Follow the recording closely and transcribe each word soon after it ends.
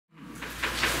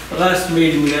The last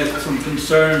meeting, we had some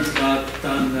concerns about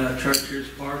on Churchers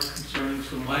Park concerning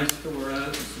some lights that were out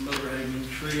and some overhanging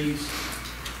trees.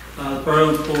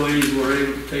 Borough employees were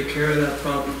able to take care of that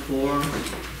problem for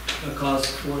them. It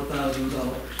cost $4,000.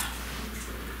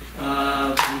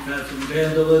 We've had some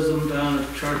vandalism down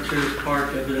at Churchers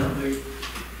Park. Evidently,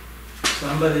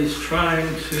 somebody's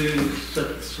trying to set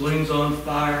the swings on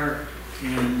fire,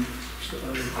 and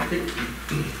I think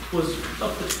it was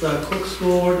up at the Cook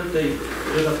School that they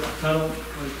lit up the tunnel, like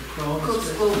the Crohn's. Cook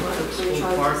School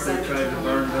Park, they tried to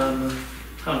burn down the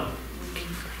tunnel.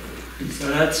 So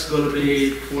that's going to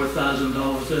be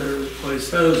 $4,000 to replace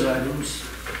those items.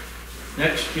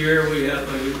 Next year we have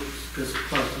just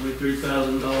possibly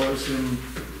 $3,000 in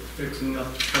fixing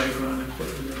up the playground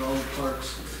equipment at all the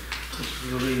parks, which is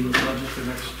really in the budget for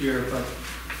next year. But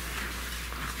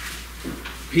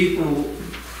people,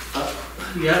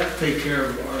 you have to take care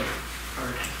of our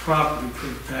property for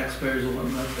the taxpayers and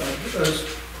whatnot. Those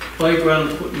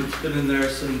playground equipment's been in there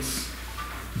since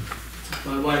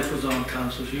my wife was on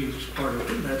council. She was part of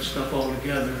putting that stuff all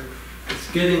together. It's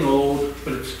getting old,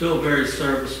 but it's still very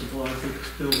serviceable. I think it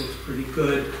still looks pretty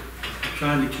good. I'm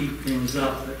trying to keep things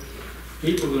up, but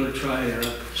people are going to try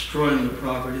destroying the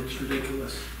property. It's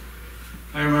ridiculous.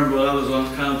 I remember when I was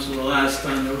on council the last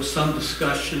time, there was some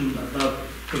discussion about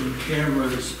putting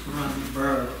cameras around the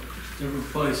borough, different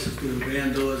places doing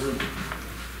vandalism.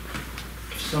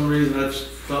 For some reason, that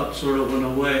thought sort of went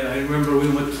away. I remember we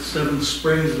went to Seven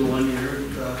Springs the one year,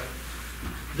 and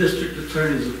district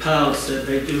attorneys of Powell said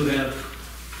they do have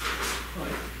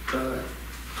like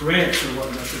grants or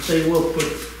whatnot, but they will put,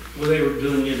 well, they were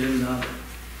doing it in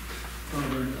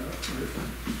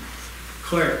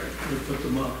Clare, they put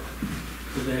them up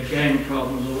because they had gang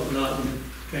problems or whatnot, and the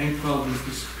gang problems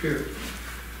disappeared.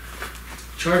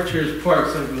 Churchers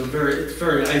Park's like it's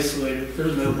very isolated.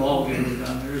 There's no ball game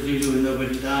down there. There's usually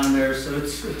nobody down there, so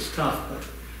it's tough. But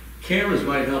cameras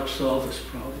might help solve this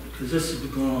problem because this has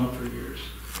been going on for years.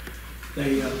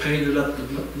 They painted up the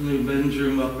new men's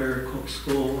room up there at Cook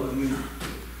School. I mean,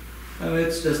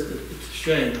 it's just it's a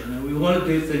shame. You know, we want to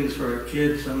do things for our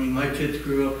kids. I mean, my kids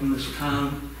grew up in this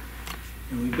town,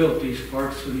 and we built these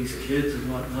parks for these kids and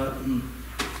whatnot. And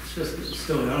it's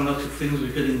still, I don't know if things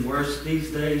are getting worse these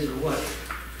days or what.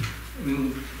 I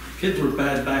mean, kids were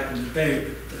bad back in the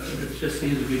day, but it just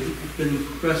seems to be getting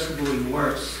progressively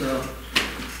worse. So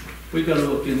we got to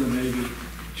look into maybe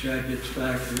Chad gets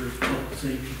back or public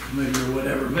safety committee or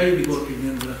whatever, maybe looking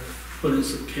into putting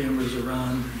some cameras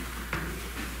around.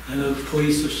 I know the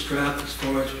police are strapped as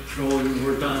far as patrolling.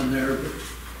 We're down there, but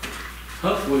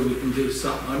hopefully we can do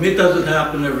something. I mean, it doesn't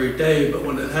happen every day, but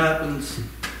when it happens,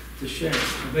 it's a shame.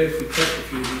 So maybe if we catch a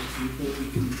few of these people, we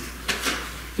can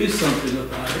do something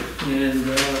about it. And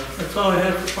that's all I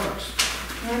have for parks.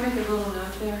 Can I make a little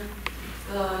note there?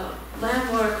 The Land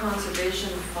Water Conservation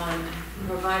Fund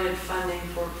provided funding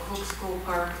for Cook School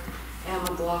Park and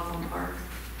McLaughlin Park.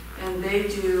 And they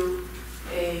do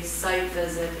a site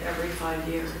visit every 5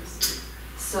 years.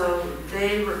 So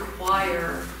they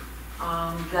require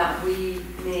that we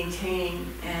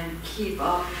maintain and keep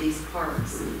up these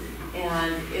parks.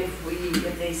 And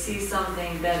if they see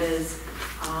something that is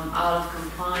out of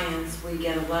compliance, we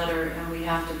get a letter and we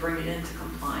have to bring it into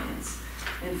compliance.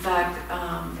 In fact,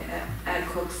 at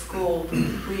Cook School,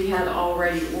 we had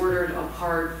already ordered a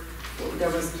part. There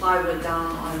was plywood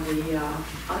down on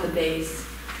the base,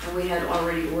 and we had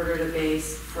already ordered a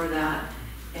base for that.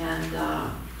 And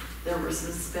there were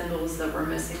some spindles that were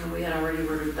missing, and we had already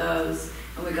ordered those.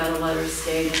 And we got a letter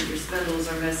stating your spindles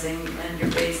are missing and your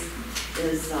base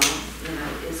is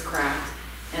cracked.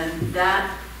 And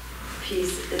that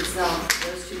piece itself,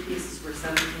 those two pieces were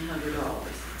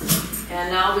 $1,700.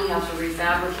 And now we have to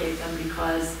refabricate them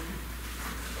because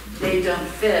they don't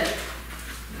fit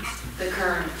the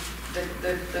current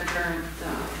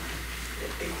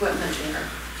equipment there.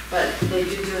 But they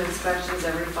do inspections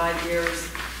every 5 years.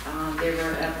 They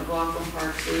were at McLaughlin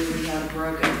Park too. We had a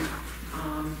broken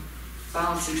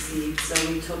bouncy seat, so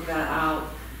we took that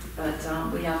out. But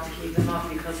we have to keep them up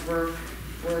because we're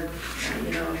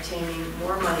obtaining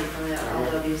more money from the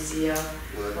LWCF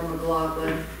from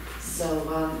McLaughlin. So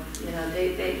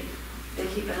they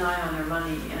keep an eye on their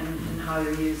money and how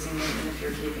you're using it, and if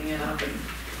you're keeping it up and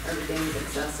everything is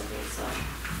accessible. So.